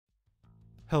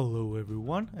Hello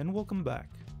everyone and welcome back.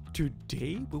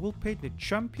 Today we will paint the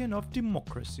champion of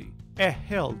democracy, a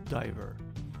Helldiver.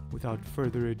 Without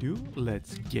further ado,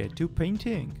 let's get to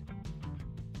painting.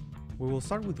 We will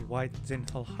start with white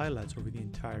zenithal highlights over the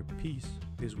entire piece.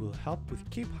 This will help with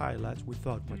cape highlights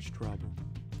without much trouble.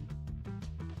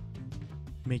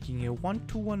 Making a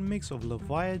 1-to-1 mix of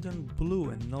Leviathan blue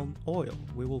and null oil,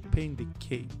 we will paint the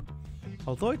cape.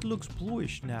 Although it looks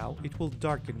bluish now, it will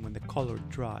darken when the color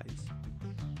dries.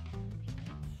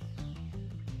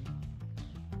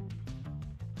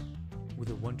 With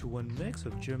a 1-to-1 mix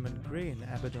of German grey and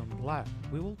Abaddon black,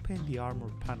 we will paint the armor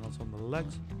panels on the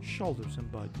legs, shoulders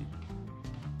and body.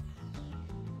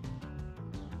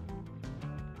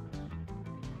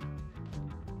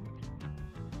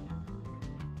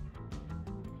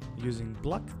 Using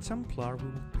black Templar, we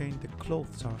will paint the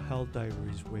clothes our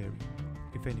Helldiver is wearing.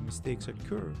 If any mistakes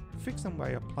occur, fix them by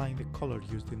applying the color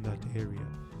used in that area.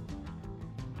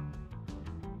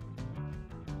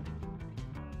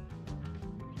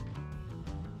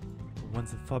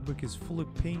 Once the fabric is fully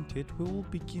painted, we will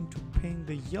begin to paint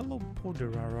the yellow border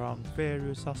around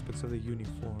various aspects of the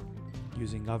uniform.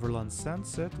 Using Overland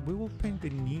Sunset, we will paint the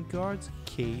knee guards,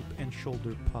 cape and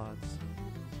shoulder pads.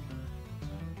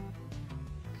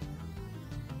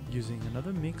 Using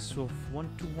another mix of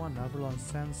 1-to-1 Overland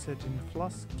Sunset and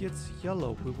Fluskets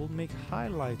yellow, we will make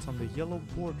highlights on the yellow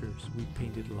borders we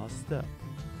painted last step.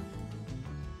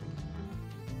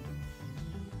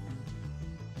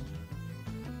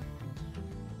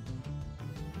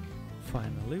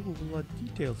 Finally, we will add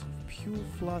details of pure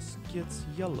Fluskets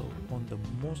yellow on the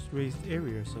most raised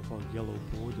areas of our yellow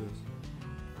borders.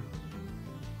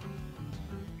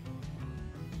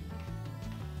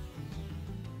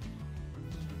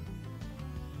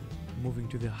 Moving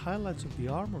to the highlights of the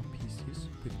armor pieces,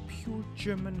 with pure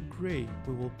German grey,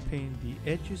 we will paint the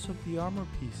edges of the armor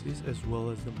pieces as well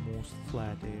as the most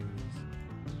flat areas.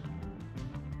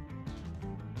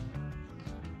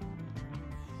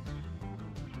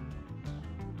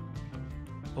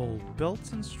 All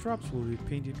belts and straps will be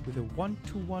painted with a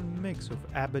 1-to-1 mix of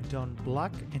Abaddon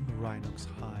black and Rhinox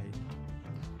hide.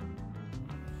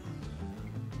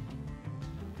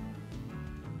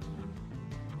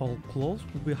 All clothes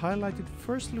will be highlighted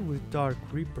firstly with Dark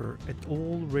Reaper at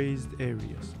all raised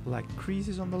areas, like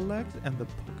creases on the legs and the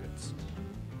pockets.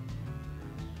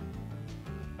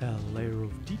 A layer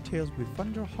of details with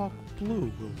Thunderhawk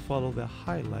blue will follow the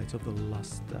highlights of the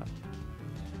last step.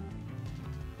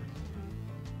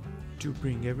 To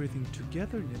bring everything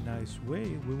together in a nice way,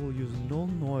 we will use null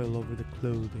oil over the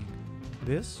clothing.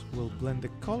 This will blend the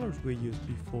colors we used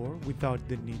before without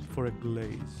the need for a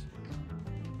glaze.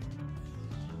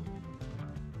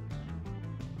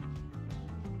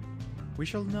 We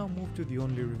shall now move to the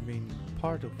only remaining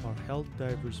part of our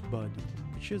Helldiver's body,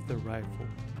 which is the rifle.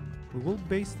 We will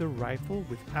base the rifle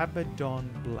with Abaddon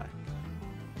black.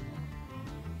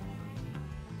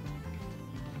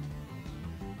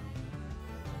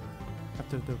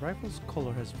 After the rifle's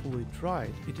color has fully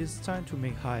dried, it is time to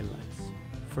make highlights.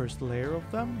 First layer of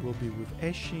them will be with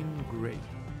Eshin Grey.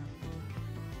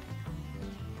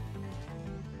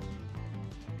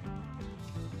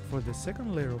 For the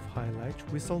second layer of highlight,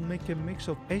 we shall make a mix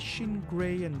of Eshin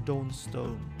Grey and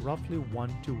Dawnstone, roughly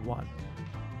 1-to-1.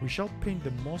 We shall paint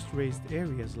the most raised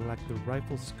areas like the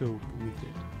rifle scope with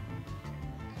it.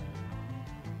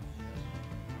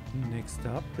 Next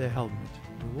up, the helmet.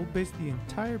 We will base the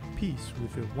entire piece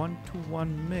with a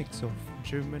 1-to-1 mix of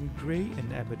German grey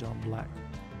and Abaddon black.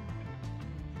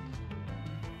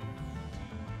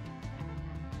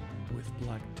 With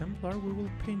black Templar, we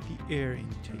will paint the air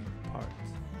intake parts.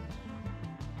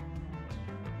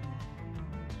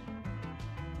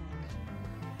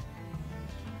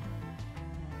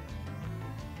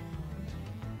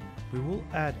 We will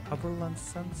add Overland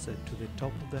Sunset to the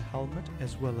top of the helmet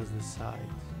as well as the sides.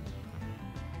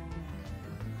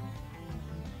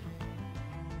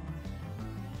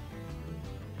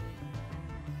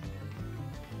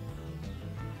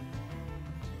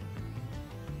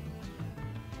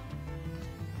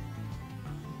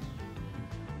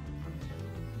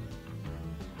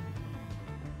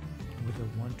 With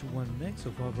a 1-to-1 mix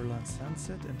of Overland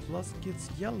Sunset and Fluskets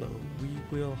yellow, we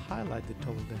will highlight the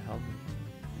top of the helmet.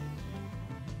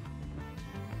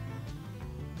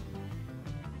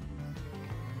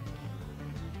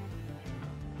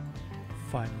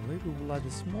 Finally, we will add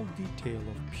a small detail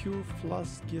of pure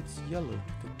Fluskets yellow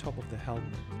to the top of the helmet.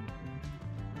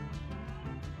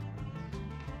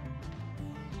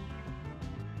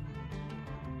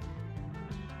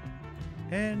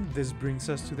 And this brings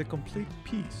us to the complete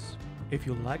piece. If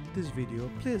you liked this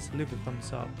video, please leave a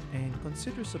thumbs up and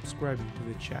consider subscribing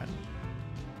to the channel.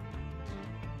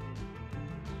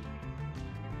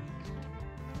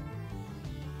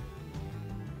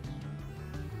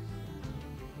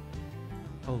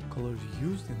 All colors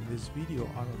used in this video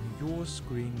are on your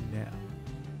screen now.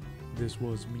 This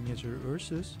was Miniature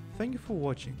Ursus. Thank you for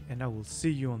watching, and I will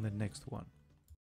see you on the next one.